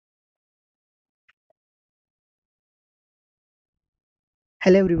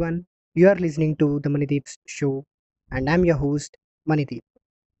Hello everyone, you are listening to the Manideep's show, and I'm your host, Manideep.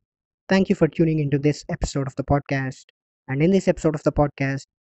 Thank you for tuning into this episode of the podcast. And in this episode of the podcast,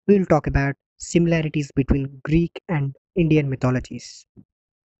 we'll talk about similarities between Greek and Indian mythologies.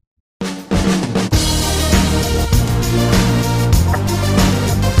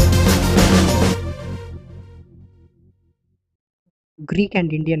 Greek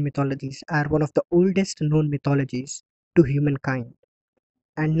and Indian mythologies are one of the oldest known mythologies to humankind.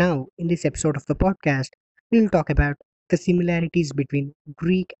 And now, in this episode of the podcast, we'll talk about the similarities between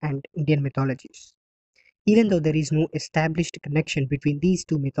Greek and Indian mythologies. Even though there is no established connection between these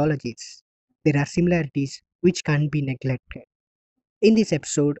two mythologies, there are similarities which can't be neglected. In this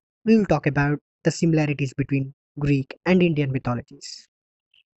episode, we will talk about the similarities between Greek and Indian mythologies.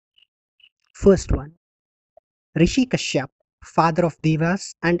 First one, Rishi Kashyap, father of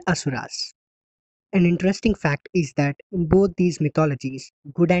Devas and Asuras. An interesting fact is that in both these mythologies,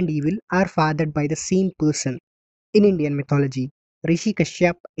 good and evil are fathered by the same person. In Indian mythology, Rishi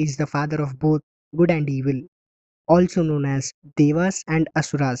Kashyap is the father of both good and evil, also known as Devas and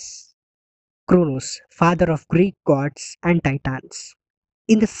Asuras. Kronos, father of Greek gods and Titans.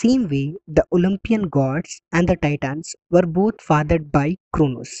 In the same way, the Olympian gods and the Titans were both fathered by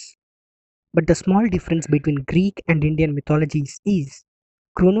Kronos. But the small difference between Greek and Indian mythologies is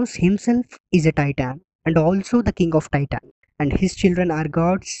Kronos himself is a Titan and also the king of Titan, and his children are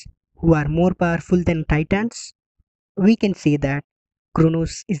gods who are more powerful than Titans. We can say that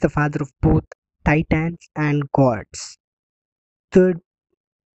Kronos is the father of both Titans and gods. Third,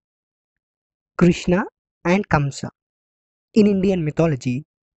 Krishna and Kamsa. In Indian mythology,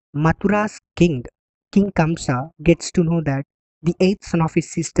 Mathura's king, King Kamsa, gets to know that the eighth son of his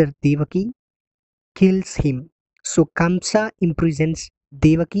sister Devaki kills him. So Kamsa imprisons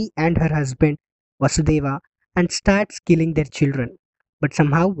Devaki and her husband Vasudeva and starts killing their children. But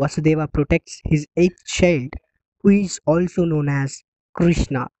somehow Vasudeva protects his eighth child, who is also known as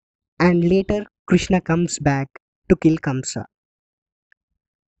Krishna, and later Krishna comes back to kill Kamsa.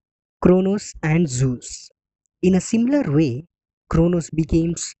 Kronos and Zeus. In a similar way, Kronos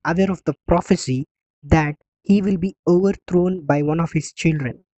becomes aware of the prophecy that he will be overthrown by one of his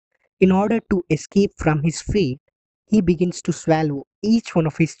children. In order to escape from his fate, he begins to swallow each one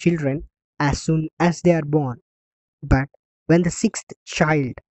of his children as soon as they are born. But when the sixth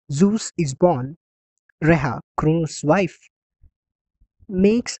child, Zeus, is born, Rhea, Kronos' wife,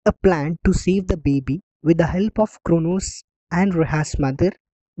 makes a plan to save the baby with the help of Kronos and Rhea's mother,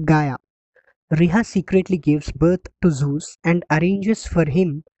 Gaia. Rhea secretly gives birth to Zeus and arranges for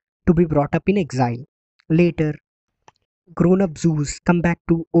him to be brought up in exile. Later, grown-up Zeus come back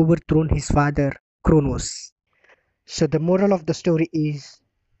to overthrow his father, Kronos. So the moral of the story is,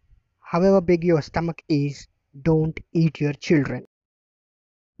 however big your stomach is, don't eat your children.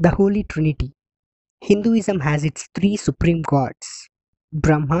 The Holy Trinity. Hinduism has its three supreme gods: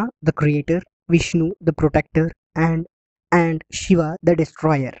 Brahma, the creator; Vishnu, the protector; and Shiva, the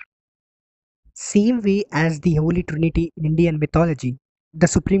destroyer. Same way as the Holy Trinity in Indian mythology, the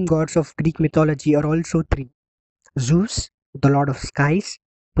supreme gods of Greek mythology are also three: Zeus, the lord of skies;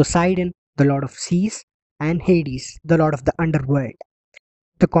 Poseidon, the lord of seas; and Hades, the lord of the underworld.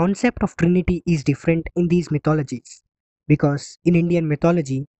 The concept of Trinity is different in these mythologies because in Indian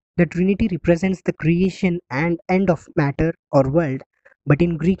mythology, the Trinity represents the creation and end of matter or world, but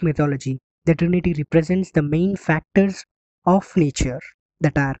in Greek mythology, the Trinity represents the main factors of nature,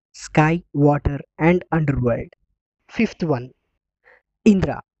 that are sky, water, and underworld. Fifth one,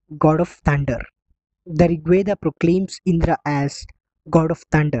 Indra, god of thunder. The Rig Veda proclaims Indra as god of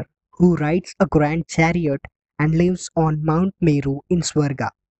thunder, who rides a grand chariot and lives on Mount Meru in Swarga.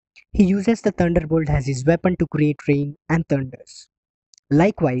 He uses the thunderbolt as his weapon to create rain and thunders.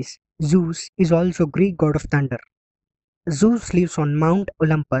 Likewise, Zeus is also Greek god of thunder. Zeus lives on Mount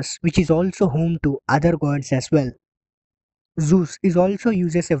Olympus, which is also home to other gods as well. Zeus is also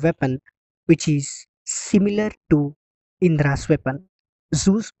uses a weapon which is similar to Indra's weapon.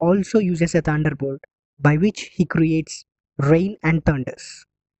 Zeus also uses a thunderbolt by which he creates rain and thunders.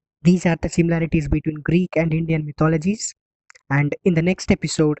 These are the similarities between Greek and Indian mythologies, and in the next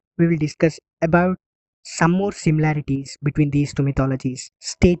episode we will discuss about some more similarities between these two mythologies.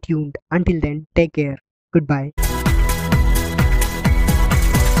 Stay tuned. Until then, take care. Goodbye.